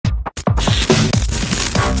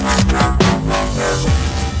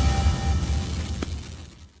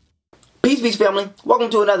Peace, family. Welcome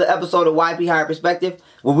to another episode of YP Higher Perspective,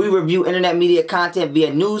 where we review internet media content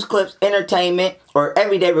via news clips, entertainment, or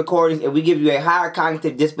everyday recordings, and we give you a higher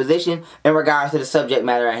cognitive disposition in regards to the subject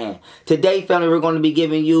matter at hand. Today, family, we're going to be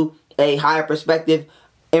giving you a higher perspective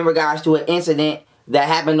in regards to an incident that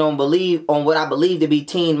happened on what I believe to be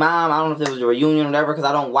Teen Mom. I don't know if it was a reunion or whatever, because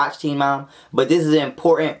I don't watch Teen Mom, but this is an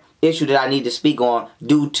important issue that I need to speak on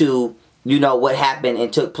due to, you know, what happened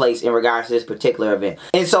and took place in regards to this particular event.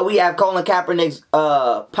 And so we have Colin Kaepernick's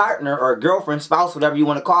partner or girlfriend, spouse, whatever you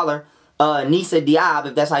want to call her, Nessa Diab,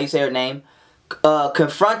 if that's how you say her name,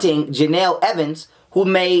 confronting Jenelle Evans, who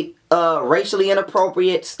made racially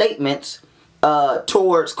inappropriate statements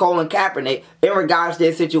towards Colin Kaepernick in regards to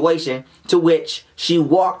this situation, to which she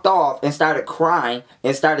walked off and started crying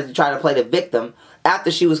and started to try to play the victim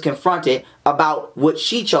after she was confronted about what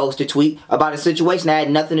she chose to tweet about a situation that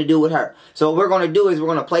had nothing to do with her. So what we're going to do is we're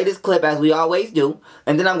going to play this clip as we always do,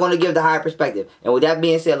 and then I'm going to give the higher perspective. And with that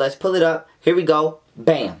being said, let's pull it up. Here we go.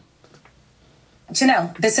 Bam.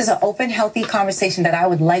 Jenelle, this is an open, healthy conversation that I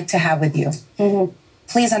would like to have with you.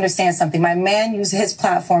 Please understand something. My man used his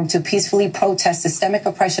platform to peacefully protest systemic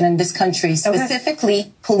oppression in this country,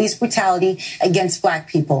 specifically police brutality against black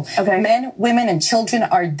people. Men, women, and children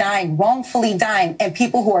are dying, wrongfully dying, and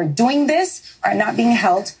people who are doing this are not being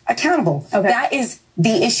held accountable. That is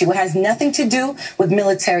the issue. It has nothing to do with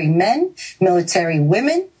military men, military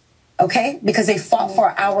women, because they fought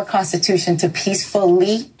for our Constitution to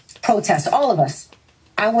peacefully protest, all of us.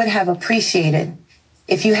 I would have appreciated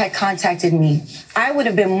if you had contacted me. I would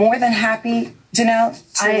have been more than happy, Jenelle,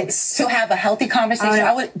 to have a healty conversation.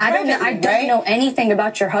 I don't know anything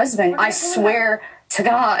about your husband. I swear to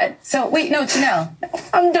God. So wait, no, Jenelle.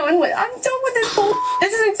 I'm done with this bull.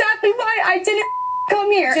 This is exactly why I didn't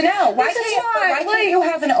come here. Janelle, why can't you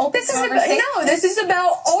have an open conversation? This is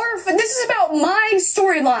about my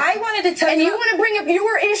storyline. I wanted to tell you. And you want to bring up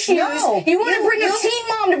your issues. No, you want to bring up Teen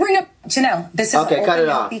Mom to bring up. Janelle, this is okay, an cut open,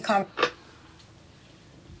 it off. healthy conversation.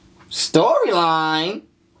 Storyline?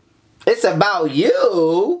 It's about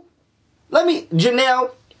you?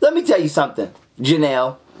 Jenelle, let me tell you something.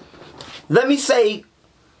 Jenelle, let me say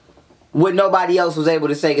what nobody else was able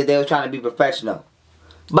to say because they was trying to be professional.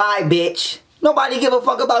 Bye, bitch. Nobody give a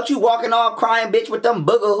fuck about you walking off crying, bitch, with them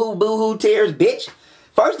booger-hoo, boo-hoo tears, bitch.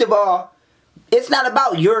 First of all, it's not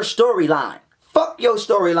about your storyline. Fuck your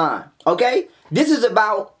storyline, okay? This is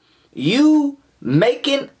about you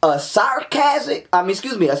making a sarcastic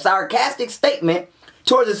statement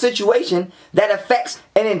towards a situation that affects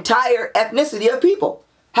an entire ethnicity of people.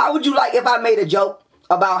 How would you like if I made a joke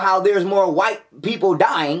about how there's more white people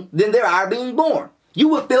dying than there are being born? You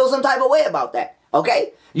would feel some type of way about that,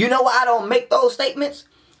 okay? You know why I don't make those statements?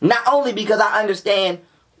 Not only because I understand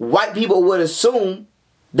white people would assume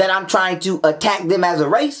that I'm trying to attack them as a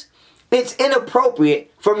race. It's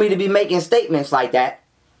inappropriate for me to be making statements like that,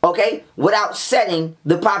 okay, without setting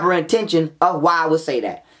the proper intention of why I would say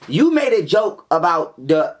that. You made a joke about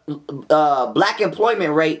the black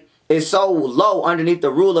employment rate is so low underneath the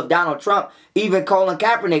rule of Donald Trump, even Colin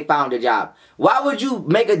Kaepernick found a job. Why would you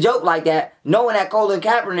make a joke like that knowing that Colin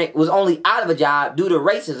Kaepernick was only out of a job due to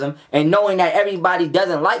racism and knowing that everybody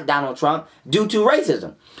doesn't like Donald Trump due to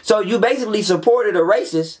racism? So you basically supported a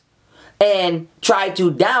racist and tried to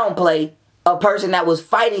downplay a person that was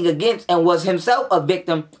fighting against and was himself a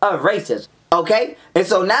victim of racism, okay? And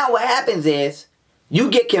so now what happens is you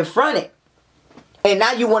get confronted and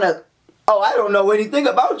now you want to, oh, I don't know anything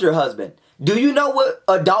about your husband. Do you know what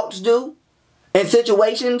adults do in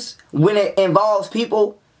situations when it involves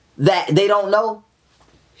people that they don't know?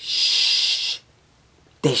 Shh.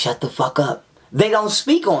 They shut the fuck up. They don't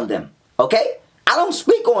speak on them, okay? I don't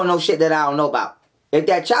speak on no shit that I don't know about. If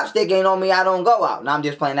that chopstick ain't on me, I don't go out. Now I'm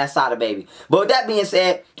just playing that side of baby. But with that being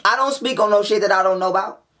said, I don't speak on no shit that I don't know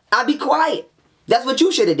about. I be quiet. That's what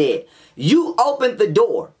you should have did. You opened the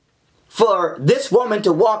door for this woman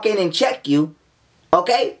to walk in and check you,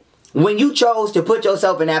 okay? When you chose to put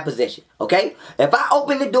yourself in that position, okay? If I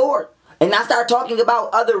open the door and I start talking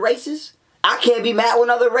about other races, I can't be mad when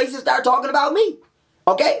other races start talking about me,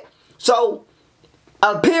 okay? So,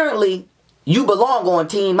 apparently, you belong on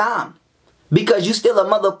Teen Mom because you still a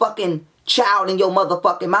motherfucking child in your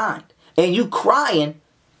motherfucking mind. And you crying,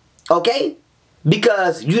 okay?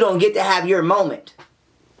 Because you don't get to have your moment.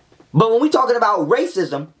 But when we talking about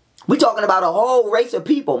racism, we talking about a whole race of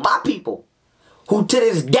people, my people, who to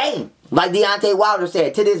this day, like Deontay Wilder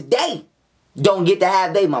said, to this day, don't get to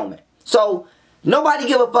have their moment. So, nobody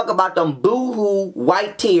give a fuck about them boo-hoo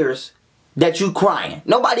white tears that you crying.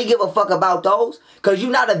 Nobody give a fuck about those, because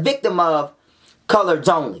you're not a victim of coloreds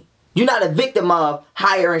only. You're not a victim of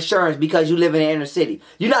higher insurance because you live in the inner city.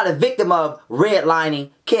 You're not a victim of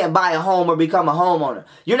redlining, can't buy a home or become a homeowner.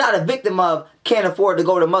 You're not a victim of can't afford to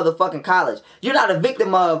go to motherfucking college. You're not a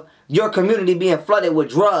victim of your community being flooded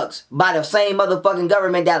with drugs by the same motherfucking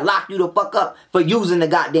government that locked you the fuck up for using the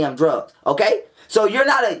goddamn drugs. Okay? So you're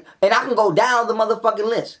not a, and I can go down the motherfucking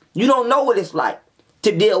list. You don't know what it's like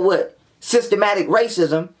to deal with systematic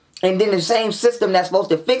racism, and then the same system that's supposed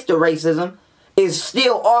to fix the racism is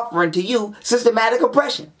still offering to you systematic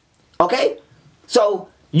oppression. Okay? So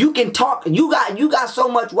you can talk, you got so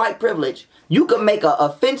much white privilege, you can make an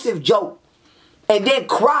offensive joke and then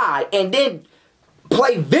cry and then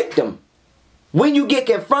play victim when you get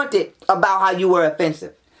confronted about how you were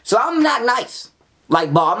offensive. So I'm not nice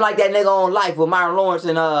like Boss. I'm like that nigga on Life with Myron Lawrence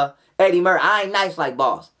and Eddie Murray. I ain't nice like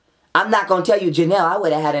Boss. I'm not gonna tell you, Jenelle, I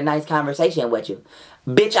would have had a nice conversation with you.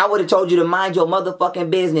 Bitch, I would have told you to mind your motherfucking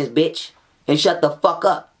business, bitch. And shut the fuck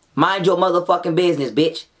up. Mind your motherfucking business,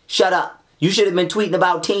 bitch. Shut up. You should have been tweeting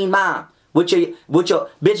about Teen Mom. With your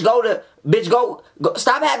bitch, go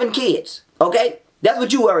stop having kids. Okay? That's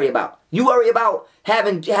what you worry about. You worry about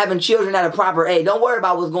having children at a proper age. Don't worry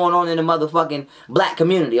about what's going on in the motherfucking black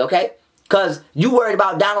community, okay? Cause you worried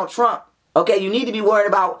about Donald Trump. Okay, you need to be worried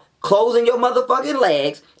about closing your motherfucking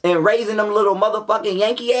legs and raising them little motherfucking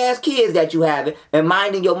Yankee ass kids that you have and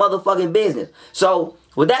minding your motherfucking business. So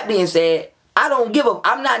with that being said,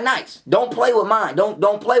 I'm not nice. Don't play with mine.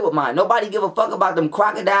 Don't play with mine. Nobody give a fuck about them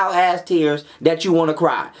crocodile ass tears that you want to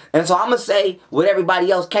cry. And so I'm going to say what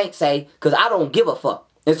everybody else can't say because I don't give a fuck.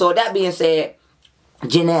 And so with that being said,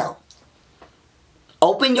 Jenelle,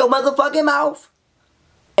 open your motherfucking mouth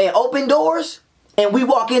and open doors and we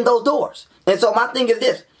walk in those doors. And so my thing is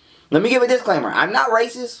this. Let me give a disclaimer. I'm not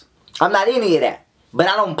racist. I'm not any of that. But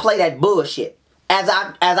I don't play that bullshit. As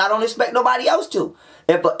I don't expect nobody else to.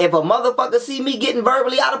 If a motherfucker see me getting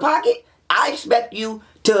verbally out of pocket, I expect you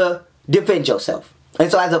to defend yourself.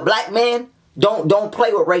 And so as a black man, don't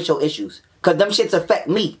play with racial issues. Because them shits affect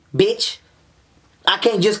me, bitch. I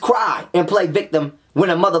can't just cry and play victim when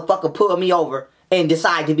a motherfucker pull me over and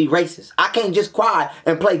decide to be racist. I can't just cry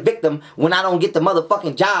and play victim when I don't get the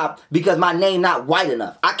motherfucking job because my name not white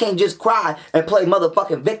enough. I can't just cry and play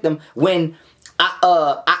motherfucking victim when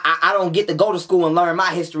I don't get to go to school and learn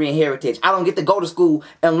my history and heritage. I don't get to go to school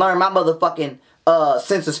and learn my motherfucking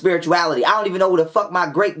sense of spirituality. I don't even know who the fuck my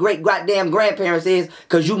great goddamn grandparents is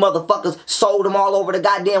because you motherfuckers sold them all over the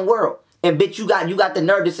goddamn world. And bitch, you got the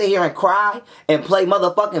nerve to sit here and cry and play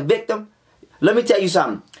motherfucking victim? Let me tell you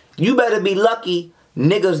something. You better be lucky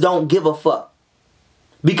niggas don't give a fuck.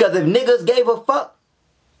 Because if niggas gave a fuck,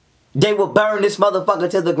 they would burn this motherfucker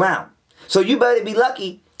to the ground. So you better be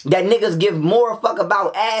lucky that niggas give more fuck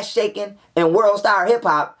about ass shaking and world star hip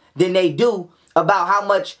hop than they do about how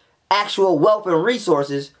much actual wealth and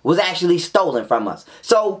resources was actually stolen from us.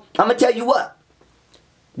 So I'm gonna tell you what.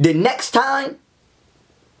 The next time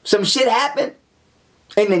some shit happen,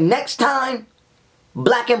 and the next time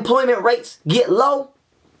black employment rates get low,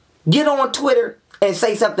 get on Twitter and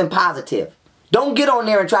say something positive. Don't get on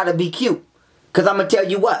there and try to be cute. Because I'm going to tell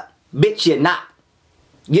you what. Bitch, you're not.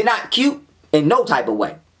 You're not cute in no type of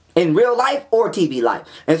way. In real life or TV life.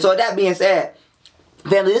 And so that being said,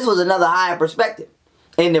 family, this was another higher perspective.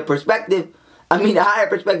 And the higher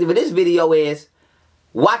perspective of this video is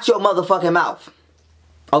watch your motherfucking mouth.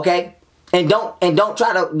 Okay? And don't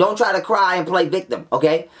try to cry and play victim,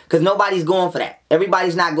 okay? Because nobody's going for that.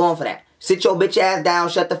 Everybody's not going for that. Sit your bitch ass down,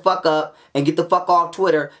 shut the fuck up, and get the fuck off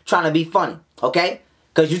Twitter trying to be funny, okay?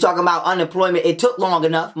 Because you talking about unemployment. It took long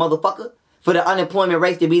enough, motherfucker, for the unemployment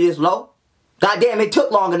rates to be this low. Goddamn, it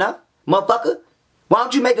took long enough, motherfucker. Why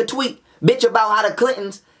don't you make a tweet, bitch, about how the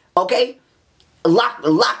Clintons, okay, lock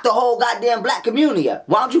the whole goddamn black community up?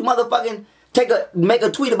 Why don't you motherfucking make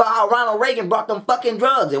a tweet about how Ronald Reagan brought them fucking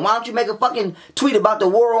drugs? And why don't you make a fucking tweet about the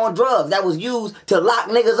war on drugs that was used to lock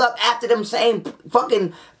niggas up after them same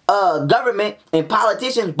fucking government and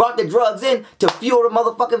politicians brought the drugs in to fuel the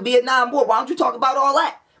motherfucking Vietnam War? Why don't you talk about all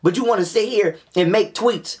that? But you want to sit here and make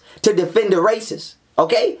tweets to defend the racists.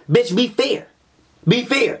 Okay? Bitch, be fair. Be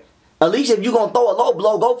fair. At least if you gonna throw a low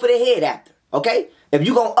blow, go for the head after. Okay? If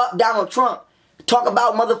you gonna up Donald Trump, talk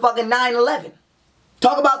about motherfucking 9/11.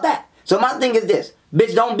 Talk about that. So my thing is this.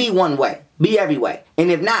 Bitch, don't be one way. Be every way.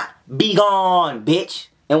 And if not, be gone, bitch.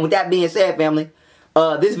 And with that being said, family,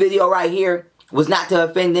 this video right here was not to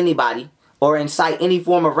offend anybody or incite any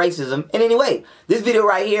form of racism in any way. This video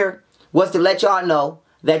right here was to let y'all know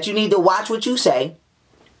that you need to watch what you say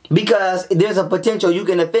because there's a potential you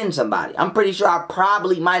can offend somebody. I'm pretty sure I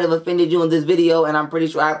probably might have offended you in this video, and I'm pretty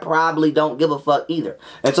sure I probably don't give a fuck either.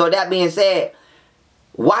 And so that being said,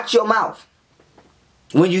 watch your mouth.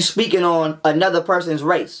 when you speaking on another person's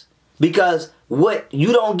race. Because what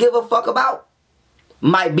you don't give a fuck about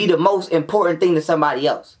might be the most important thing to somebody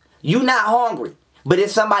else. You not hungry, but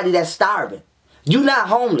it's somebody that's starving. You not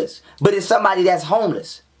homeless, but it's somebody that's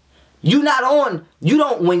homeless. You not on, you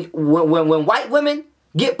don't, when white women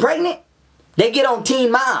get pregnant, they get on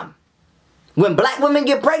Teen Mom. When black women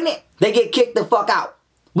get pregnant, they get kicked the fuck out.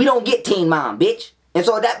 We don't get Teen Mom, bitch. And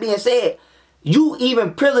so that being said, you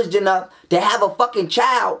even privileged enough to have a fucking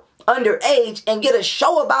child underage and get a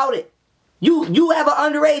show about it. You have an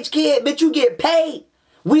underage kid, bitch, you get paid.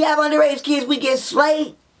 We have underage kids, we get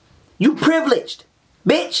slayed. You privileged,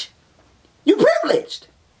 bitch. You privileged.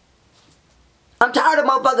 I'm tired of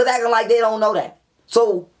motherfuckers acting like they don't know that.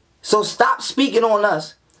 So stop speaking on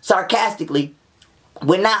us sarcastically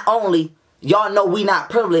when not only y'all know we not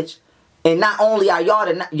privileged, and not only are y'all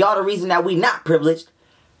the reason that we not privileged,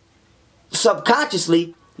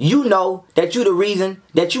 subconsciously, you know that you the reason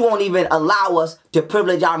that you won't even allow us to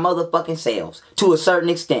privilege our motherfucking selves to a certain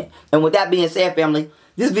extent. And with that being said, family,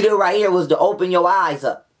 this video right here was to open your eyes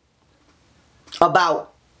up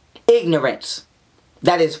about ignorance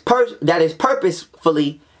that is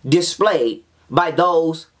purposefully displayed by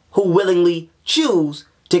those who willingly choose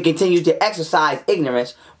to continue to exercise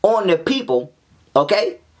ignorance on the people,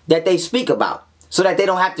 okay, that they speak about, so that they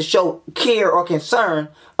don't have to show care or concern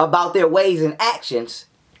about their ways and actions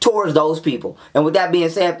towards those people. And with that being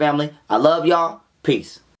said, family, I love y'all.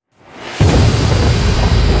 Peace.